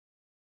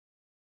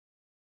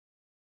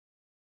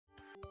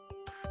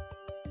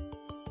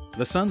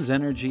The sun's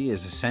energy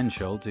is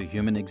essential to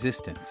human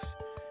existence.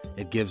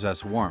 It gives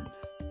us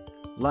warmth,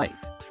 light,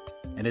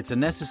 and it's a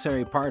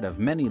necessary part of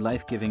many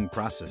life-giving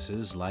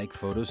processes like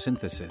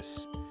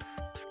photosynthesis.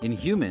 In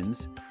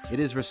humans, it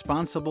is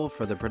responsible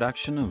for the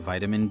production of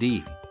vitamin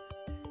D.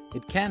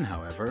 It can,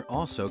 however,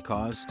 also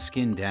cause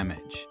skin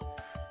damage,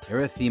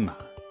 erythema,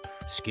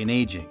 skin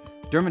aging,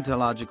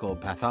 dermatological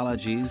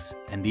pathologies,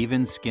 and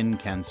even skin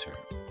cancer.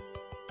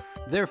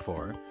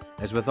 Therefore,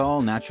 as with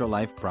all natural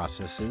life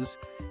processes,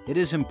 it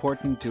is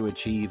important to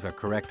achieve a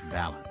correct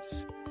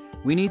balance.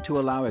 We need to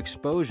allow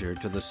exposure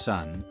to the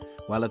sun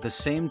while at the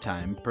same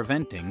time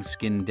preventing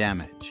skin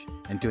damage.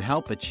 And to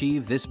help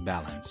achieve this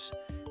balance,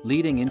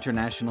 leading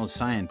international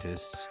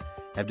scientists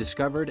have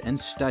discovered and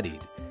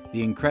studied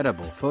the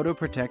incredible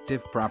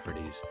photoprotective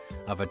properties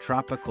of a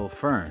tropical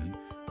fern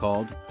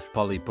called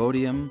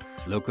Polypodium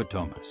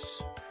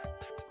Leucotomos.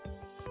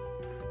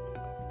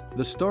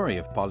 The story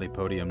of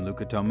Polypodium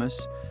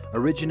Leucotomos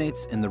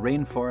originates in the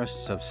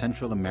rainforests of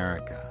Central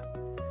America.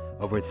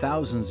 Over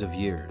thousands of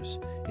years,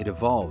 it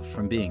evolved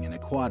from being an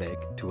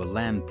aquatic to a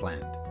land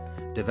plant,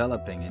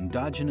 developing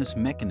endogenous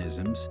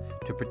mechanisms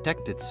to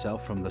protect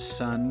itself from the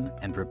sun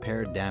and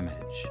repair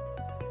damage.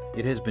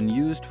 It has been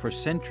used for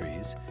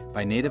centuries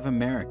by Native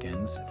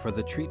Americans for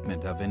the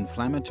treatment of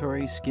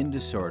inflammatory skin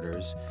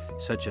disorders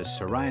such as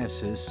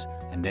psoriasis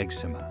and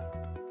eczema.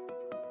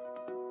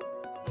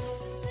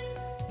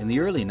 In the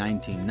early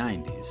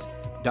 1990s,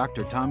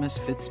 Dr. Thomas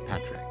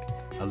Fitzpatrick,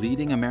 a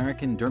leading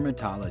American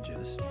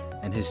dermatologist,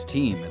 and his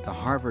team at the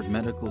Harvard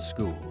Medical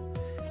School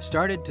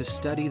started to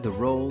study the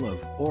role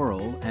of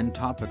oral and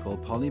topical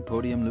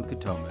Polypodium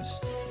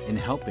Leucotomos in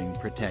helping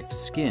protect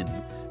skin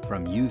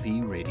from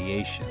UV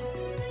radiation.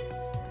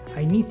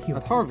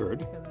 At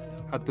Harvard,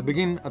 at the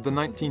beginning of the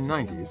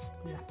 1990s,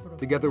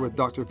 together with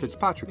Dr.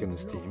 Fitzpatrick and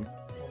his team,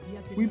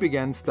 we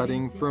began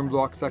studying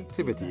Fernblock's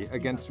activity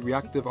against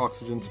reactive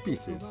oxygen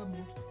species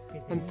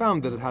and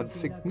found that it had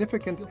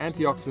significant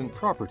antioxidant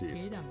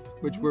properties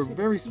which were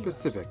very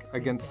specific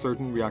against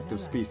certain reactive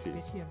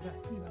species,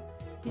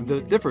 and that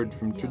it differed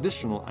from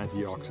traditional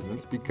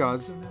antioxidants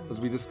because, as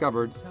we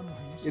discovered,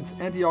 its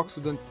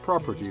antioxidant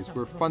properties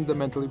were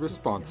fundamentally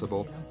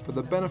responsible for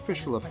the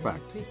beneficial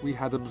effect we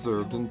had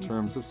observed in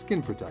terms of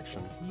skin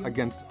protection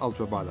against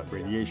ultraviolet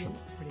radiation.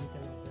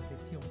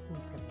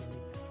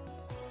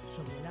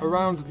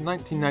 Around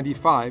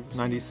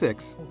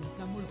 1995-96,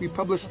 we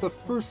published the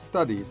first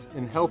studies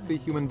in healthy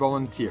human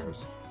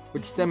volunteers,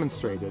 which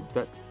demonstrated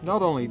that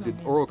not only did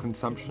oral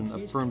consumption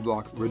of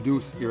Fernblock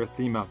reduce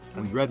erythema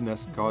and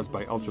redness caused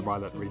by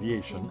ultraviolet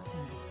radiation,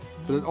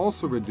 but it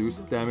also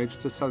reduced damage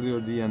to cellular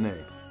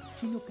DNA,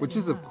 which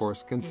is of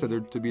course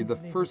considered to be the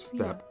first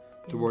step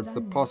towards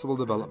the possible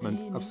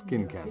development of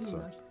skin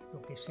cancer.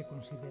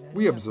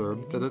 We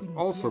observed that it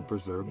also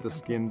preserved the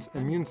skin's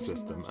immune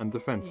system and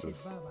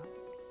defenses.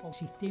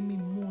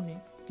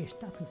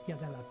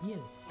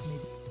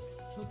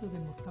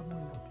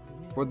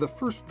 For the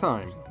first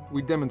time,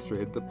 we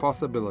demonstrated the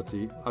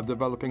possibility of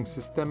developing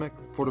systemic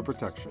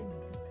photoprotection.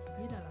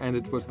 And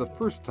it was the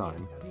first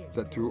time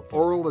that through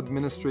oral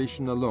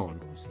administration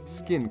alone,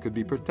 skin could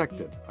be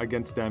protected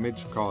against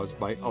damage caused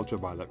by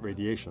ultraviolet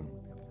radiation.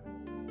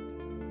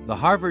 The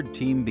Harvard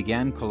team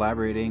began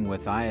collaborating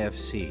with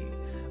IFC,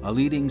 a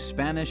leading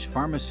Spanish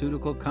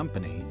pharmaceutical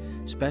company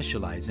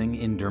specializing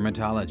in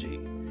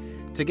dermatology.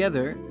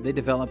 Together, they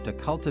developed a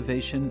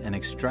cultivation and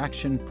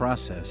extraction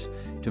process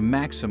to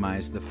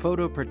maximize the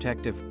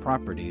photoprotective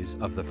properties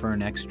of the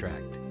fern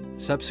extract,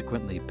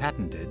 subsequently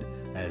patented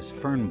as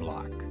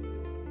Fernblock.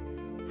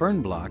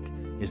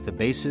 Fernblock is the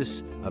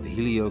basis of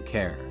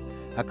Heliocare,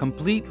 a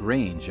complete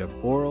range of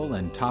oral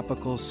and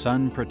topical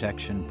sun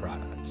protection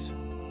products.